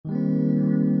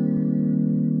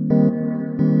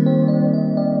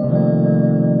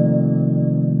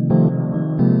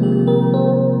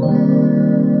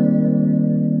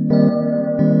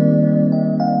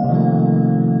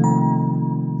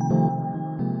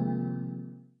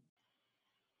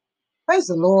Praise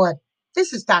the Lord.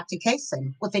 This is Dr.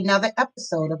 Kaysen with another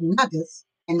episode of Nuggets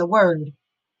in the Word.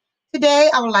 Today,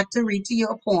 I would like to read to you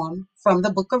a poem from the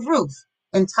book of Ruth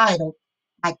entitled,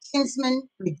 My Kinsman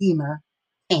Redeemer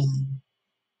Came.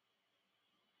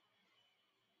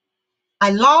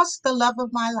 I lost the love of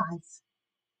my life.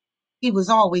 He was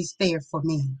always there for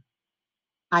me.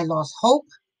 I lost hope.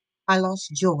 I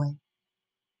lost joy.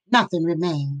 Nothing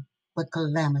remained but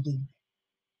calamity.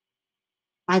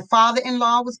 My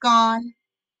father-in-law was gone.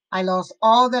 I lost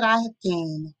all that I had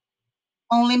gained.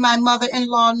 Only my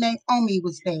mother-in-law, Naomi,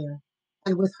 was there,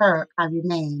 and with her I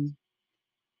remained.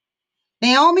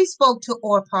 Naomi spoke to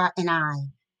Orpah and I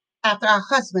after our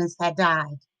husbands had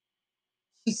died.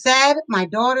 She said, my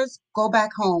daughters, go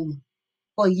back home.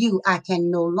 For you I can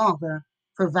no longer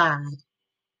provide.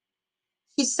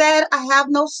 She said, I have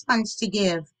no sons to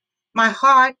give. My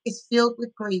heart is filled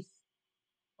with grief.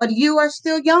 But you are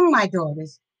still young, my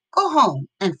daughters. Go home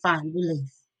and find relief.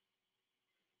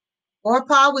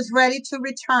 Orpah was ready to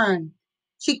return.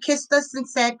 She kissed us and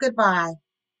said goodbye.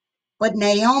 But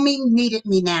Naomi needed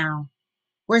me now.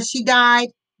 Where she died,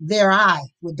 there I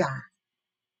would die.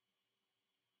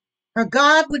 Her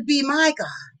God would be my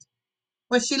God.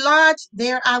 Where she lodged,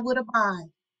 there I would abide.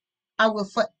 I will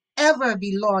forever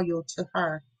be loyal to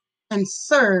her and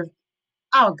serve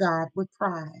our God with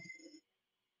pride.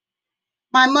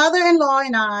 My mother-in-law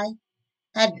and I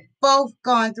had both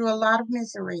gone through a lot of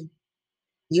misery.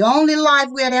 The only life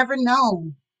we had ever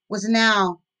known was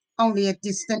now only a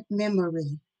distant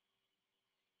memory.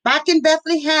 Back in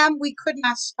Bethlehem, we could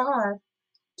not starve.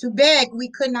 To beg, we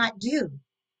could not do.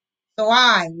 So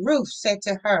I, Ruth, said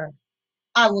to her,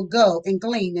 I will go and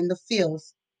glean in the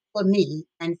fields for me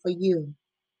and for you.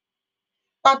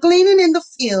 While gleaning in the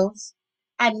fields,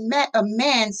 I met a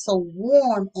man so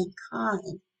warm and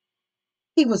kind.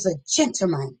 He was a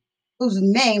gentleman whose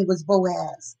name was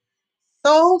Boaz,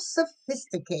 so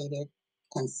sophisticated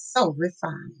and so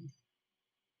refined.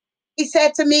 He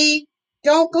said to me,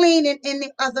 don't glean in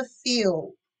any other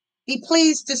field. Be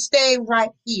pleased to stay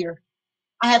right here.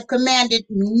 I have commanded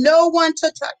no one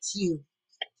to touch you.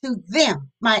 To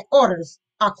them, my orders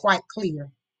are quite clear.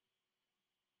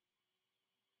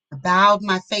 I bowed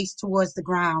my face towards the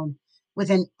ground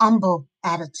with an humble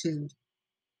attitude.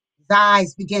 His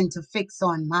eyes began to fix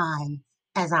on mine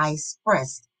as I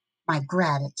expressed my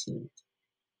gratitude.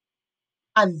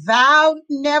 I vowed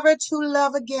never to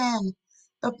love again.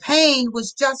 The pain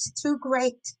was just too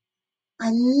great. I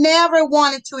never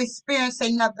wanted to experience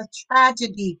another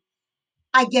tragedy.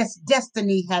 I guess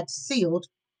destiny had sealed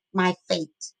my fate.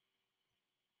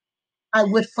 I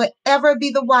would forever be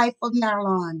the wife of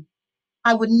Mahlon.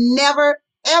 I would never,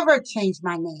 ever change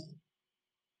my name.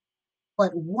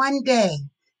 But one day,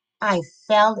 I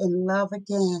fell in love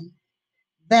again.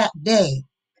 That day,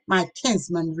 my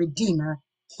kinsman redeemer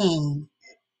came.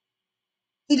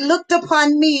 He looked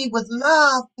upon me with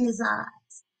love in his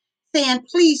eyes, saying,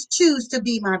 please choose to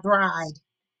be my bride.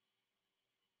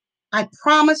 I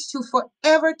promise to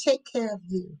forever take care of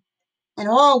you and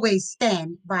always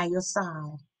stand by your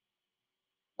side.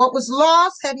 What was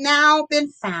lost had now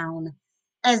been found.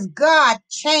 As God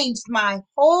changed my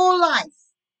whole life,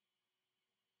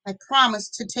 I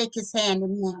promised to take his hand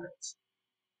in marriage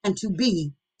and to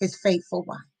be his faithful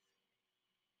wife.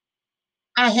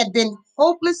 I had been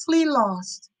hopelessly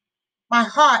lost. My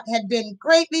heart had been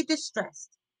greatly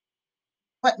distressed.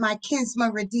 But my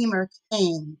kinsman redeemer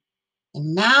came,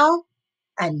 and now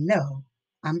I know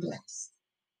I'm blessed.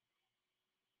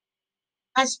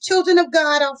 As children of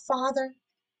God, our Father,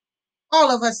 all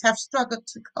of us have struggled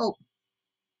to cope.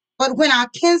 But when our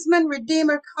kinsman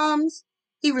redeemer comes,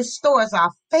 he restores our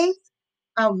faith,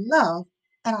 our love,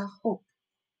 and our hope.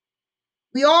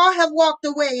 We all have walked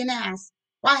away and asked,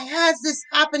 why has this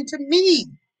happened to me?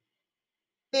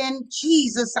 Then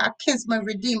Jesus, our kinsman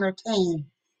redeemer, came.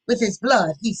 With his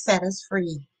blood, he set us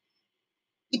free.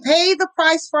 He paid the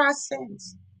price for our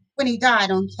sins when he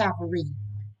died on Calvary.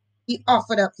 He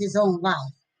offered up his own life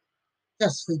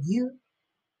just for you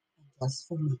and just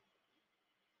for me.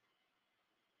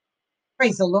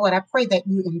 Praise the Lord. I pray that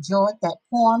you enjoyed that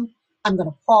poem. I'm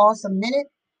going to pause a minute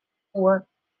for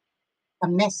a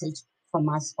message from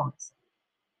my sponsor.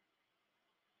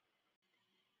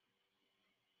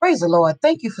 Praise the Lord.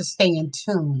 Thank you for staying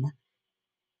tuned.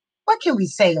 What can we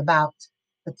say about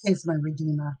the kinsman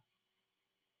redeemer?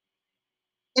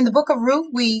 In the book of Ruth,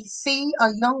 we see a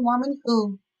young woman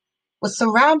who was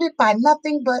surrounded by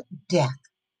nothing but death.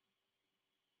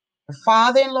 Her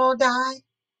father-in-law died,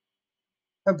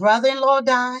 her brother-in-law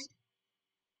died,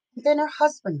 and then her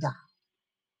husband died.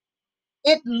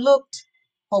 It looked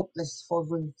hopeless for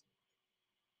Ruth.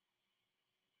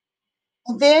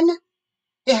 And then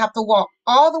They have to walk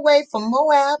all the way from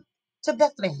Moab to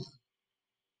Bethlehem.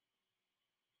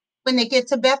 When they get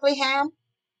to Bethlehem,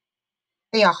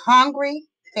 they are hungry,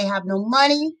 they have no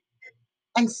money,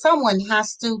 and someone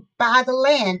has to buy the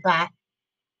land back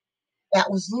that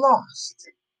was lost.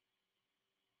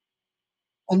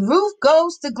 And Ruth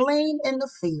goes to glean in the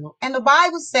field. And the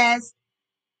Bible says,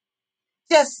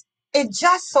 it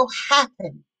just so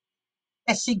happened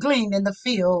that she gleaned in the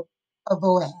field of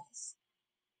Boaz.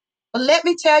 But let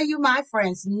me tell you, my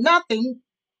friends, nothing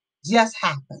just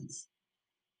happens.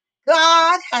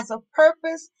 God has a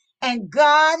purpose and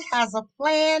God has a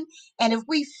plan. And if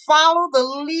we follow the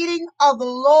leading of the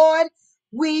Lord,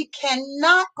 we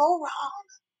cannot go wrong.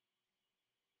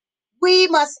 We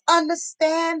must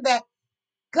understand that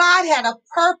God had a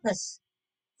purpose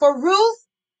for Ruth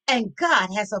and God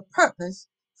has a purpose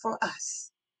for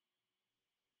us.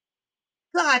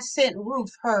 God sent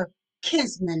Ruth, her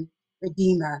kinsman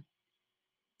redeemer,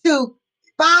 to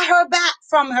buy her back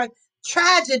from her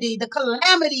tragedy, the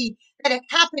calamity that had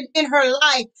happened in her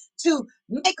life, to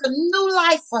make a new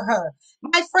life for her.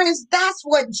 My friends, that's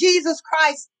what Jesus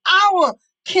Christ, our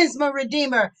kinsman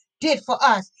redeemer, did for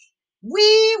us.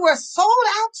 We were sold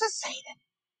out to Satan,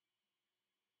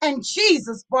 and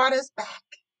Jesus brought us back.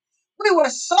 We were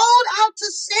sold out to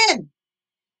sin,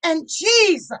 and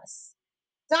Jesus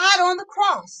died on the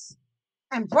cross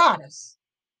and brought us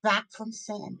back from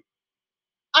sin.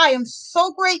 I am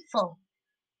so grateful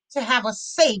to have a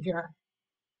Savior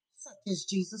such as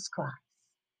Jesus Christ.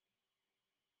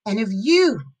 And if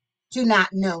you do not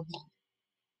know him,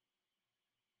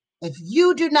 if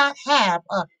you do not have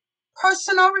a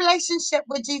personal relationship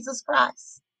with Jesus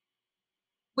Christ,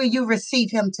 will you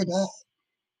receive him today?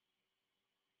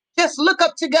 Just look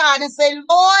up to God and say,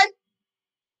 Lord,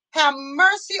 have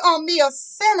mercy on me, a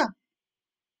sinner.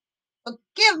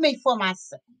 Forgive me for my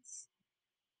sins.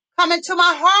 Come into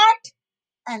my heart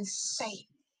and save me.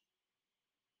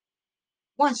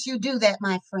 Once you do that,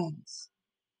 my friends,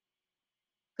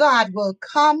 God will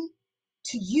come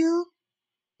to you.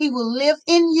 He will live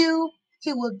in you.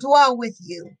 He will dwell with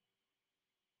you.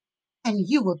 And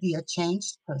you will be a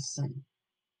changed person.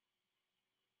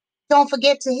 Don't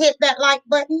forget to hit that like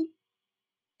button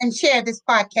and share this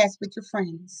podcast with your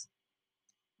friends.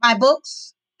 My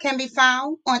books can be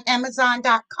found on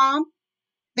Amazon.com.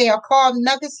 They are called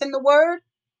Nuggets in the Word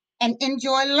and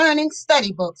Enjoy Learning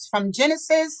Study Books from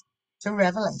Genesis to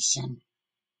Revelation.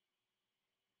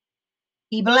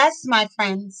 Be blessed, my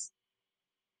friends.